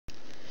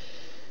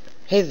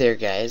Hey there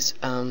guys,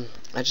 I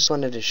just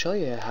wanted to show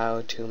you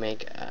how to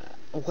make a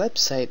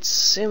website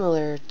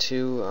similar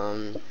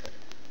to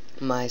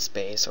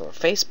MySpace or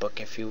Facebook,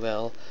 if you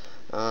will.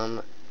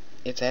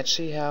 It's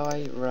actually how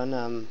I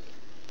run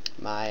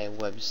my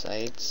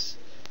websites.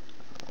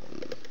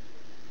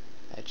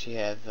 I actually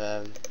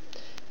have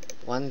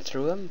one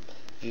through them.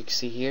 If you can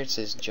see here, it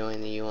says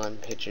join the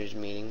U1 Pictures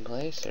meeting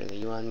place, or the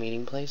U1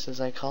 meeting place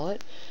as I call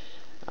it.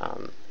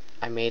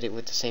 I made it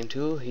with the same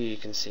tool. Here you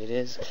can see it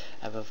is.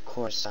 I've of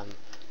course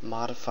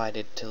modified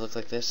it to look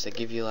like this. They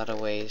give you a lot of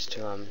ways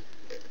to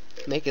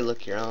make it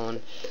look your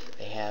own.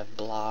 They have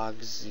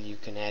blogs, you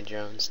can add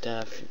your own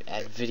stuff,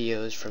 add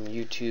videos from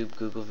YouTube,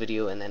 Google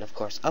Video, and then of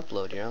course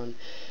upload your own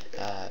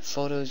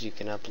photos. You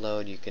can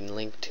upload, you can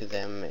link to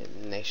them,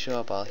 and they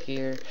show up all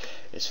here.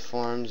 There's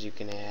forms, you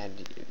can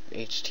add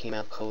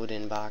HTML code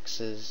in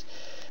boxes.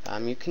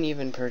 You can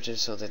even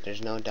purchase so that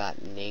there's no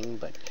 .ning,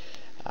 but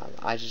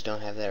I just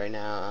don't have that right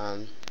now.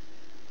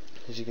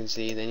 As you can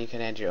see, then you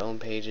can add your own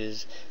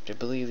pages. I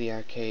believe the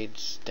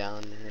arcade's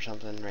down or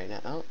something right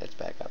now. Oh, it's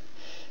back up.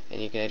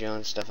 And you can add your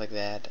own stuff like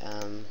that.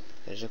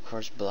 There's of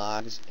course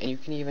blogs, and you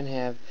can even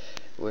have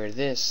where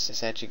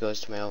this actually goes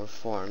to my own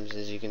forums.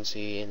 As you can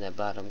see in the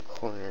bottom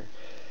corner,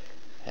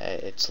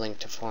 it's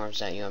linked to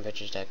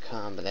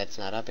forums.unpictures.com, but that's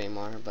not up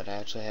anymore. But I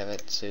actually have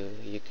it so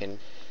you can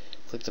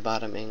click the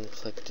bottom and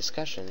click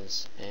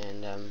discussions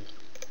and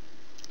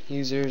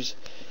users.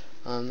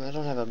 I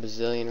don't have a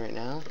bazillion right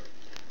now,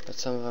 but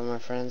some of them are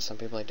friends, some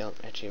people I don't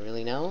actually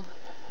really know.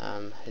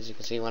 As you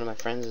can see, one of my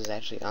friends is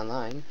actually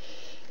online,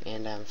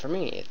 and for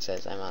me it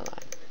says I'm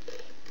online.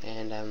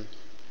 And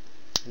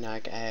now I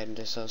can add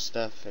this whole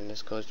stuff, and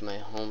this goes to my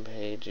home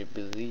page, I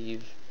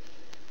believe,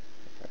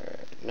 or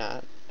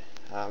not.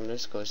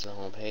 This goes to the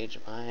home page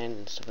of mine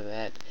and stuff like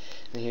that,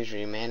 and here's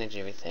where you manage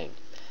everything.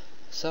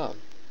 So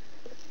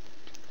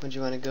what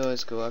you want to go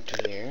is go up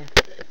to here,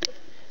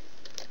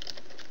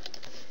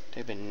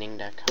 type in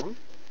ning.com,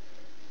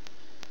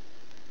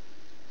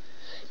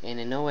 and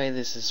in no way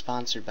this is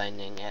sponsored by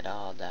Ning at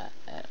all.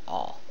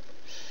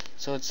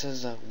 So it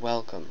says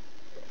welcome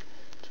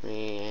to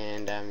me,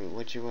 and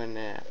what you want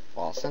to,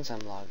 well, since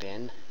I'm logged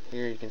in,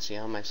 here you can see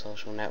all my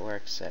social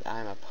networks that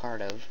I'm a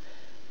part of.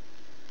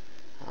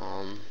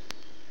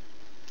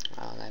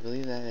 I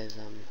believe that is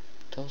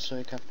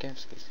Tolstoy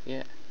Kafkaevsky's,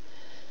 yeah.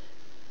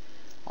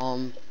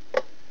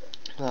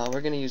 Well,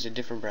 we're gonna use a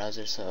different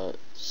browser so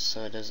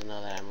it doesn't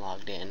know that I'm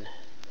logged in,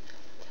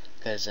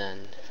 because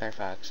in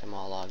Firefox I'm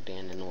all logged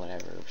in and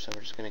whatever. So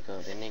we're just gonna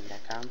go to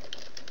ning.com.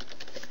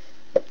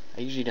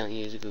 I usually don't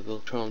use Google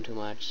Chrome too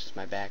much. It's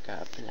my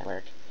backup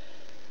network.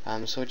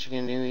 So what you're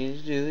gonna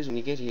need to do is when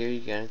you get here,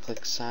 you're gonna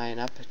click sign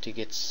up to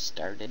get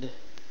started.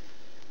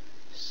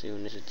 As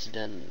soon as it's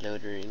done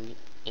loading,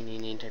 and you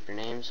need to type your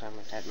name. So I'm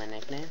gonna type my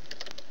nickname.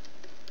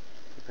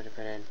 Put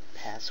in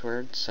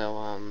password. So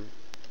I'm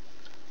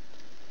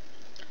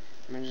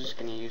just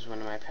going to use one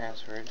of my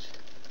passwords.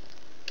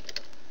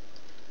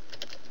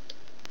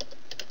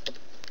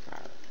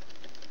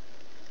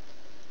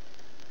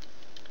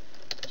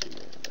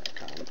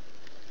 Gmail.com.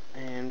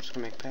 And I'm just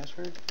going to make a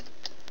password.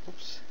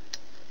 Oops.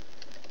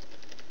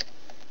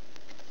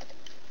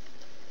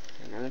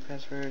 Another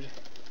password.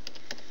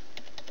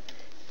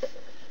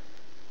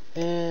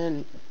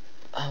 And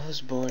I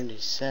was born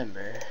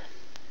December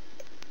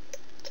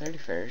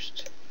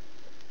 31st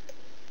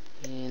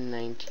in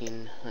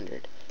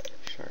 1900.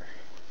 Sure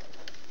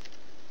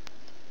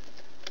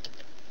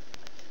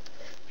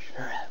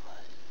I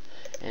was.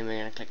 And we're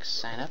gonna click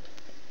sign up.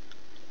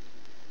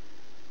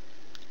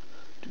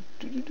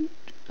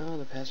 Oh,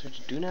 the passwords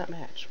do not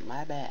match.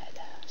 My bad.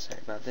 Sorry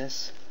about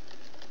this.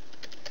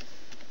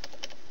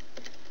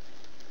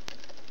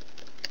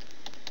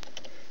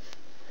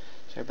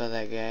 Sorry about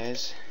that,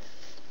 guys.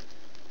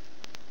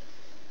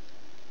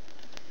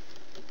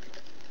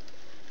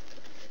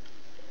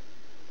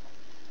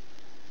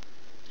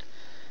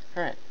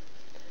 Alright.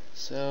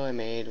 So I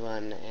made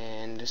one,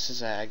 and this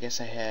is I guess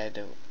I had,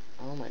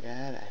 oh my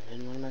god, I'm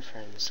in one of my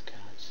friends'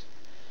 accounts.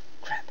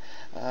 Crap.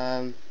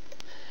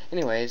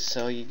 Anyways,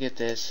 so you get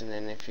this, and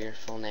then if your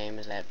full name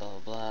is that blah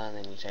blah blah, and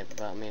then you type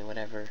about me,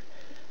 whatever.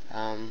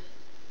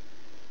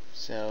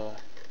 So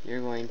you're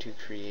going to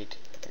create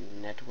a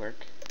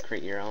network,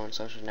 create your own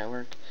social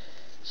network.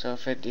 So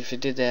if you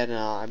did that, and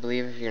I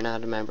believe if you're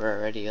not a member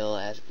already,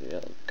 it'll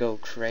go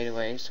right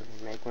away. So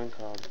we make one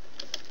called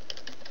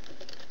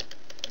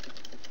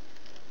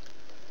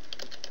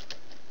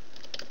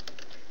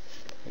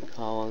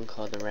one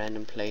called the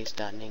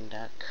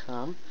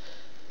randomplace.ning.com.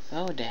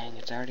 Oh dang,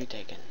 it's already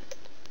taken.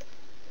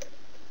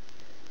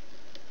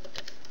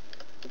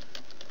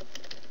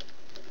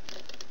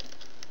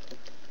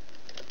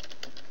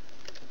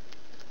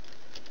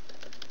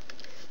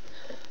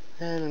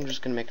 And I'm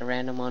just gonna make a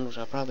random one, which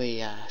I'll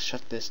probably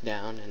shut this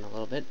down in a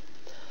little bit.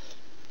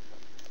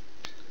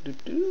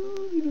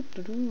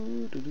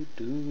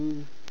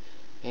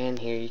 And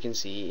here you can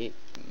see it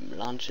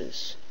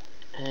launches.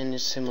 And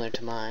it's similar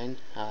to mine.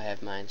 I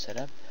have mine set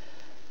up.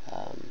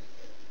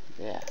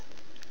 Yeah.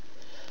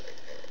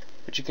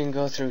 But you can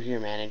go through here,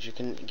 manage. You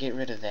can get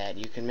rid of that.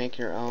 You can make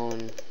your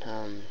own.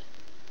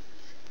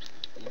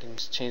 You can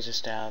change the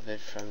style of it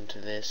from to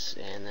this,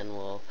 and then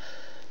we'll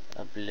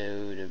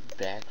upload a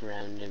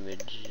background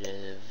image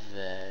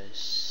of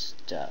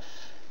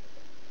stuff.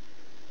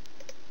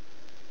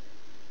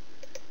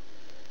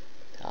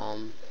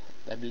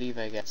 I believe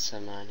I got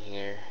some on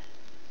here.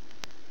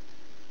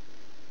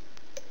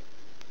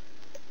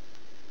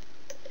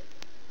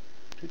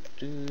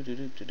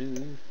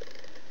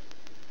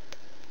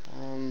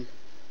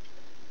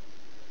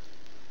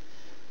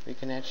 We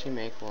can actually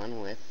make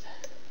one with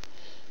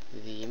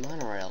the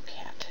monorail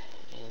cat,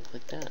 and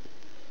click done.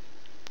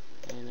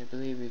 And I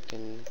believe we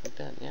can click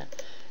done, yeah.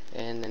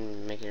 And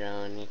then make your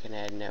own. You can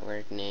add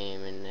network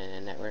name and a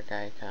network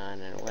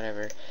icon and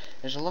whatever.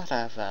 There's a lot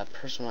of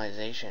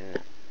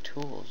personalization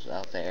tools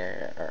out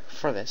there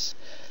for this,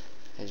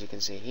 as you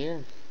can see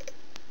here.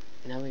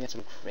 Now we got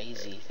some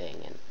crazy thing,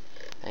 and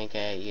I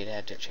think you'd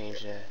have to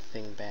change the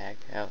thing back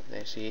out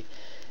there. See,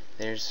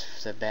 there's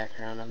the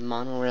background of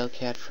monorail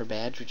cat for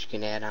badge, which you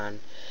can add on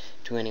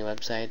to any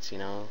websites, you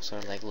know,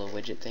 sort of like little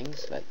widget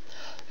things. But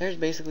there's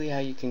basically how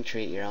you can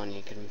create your own.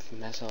 You can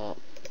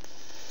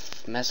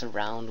mess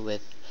around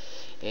with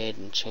it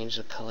and change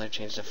the color,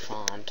 change the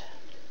font,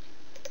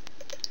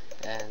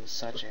 and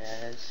such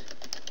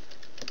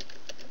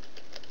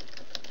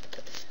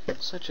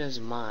as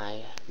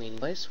my meeting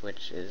place,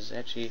 which is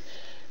actually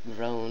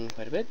grown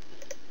quite a bit.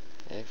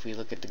 If we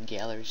look at the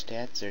gallery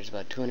stats, there's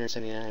about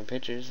 279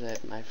 pictures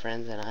that my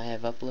friends and I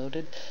have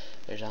uploaded.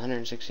 There's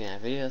 169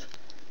 videos.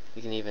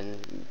 You can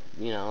even,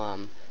 you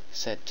know,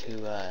 set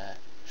to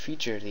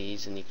feature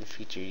these, and you can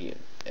feature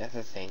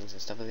other things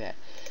and stuff like that.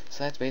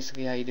 So that's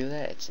basically how you do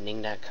that. It's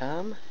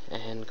ning.com,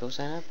 and go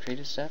sign up,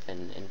 create stuff,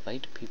 and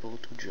invite people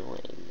to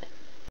join.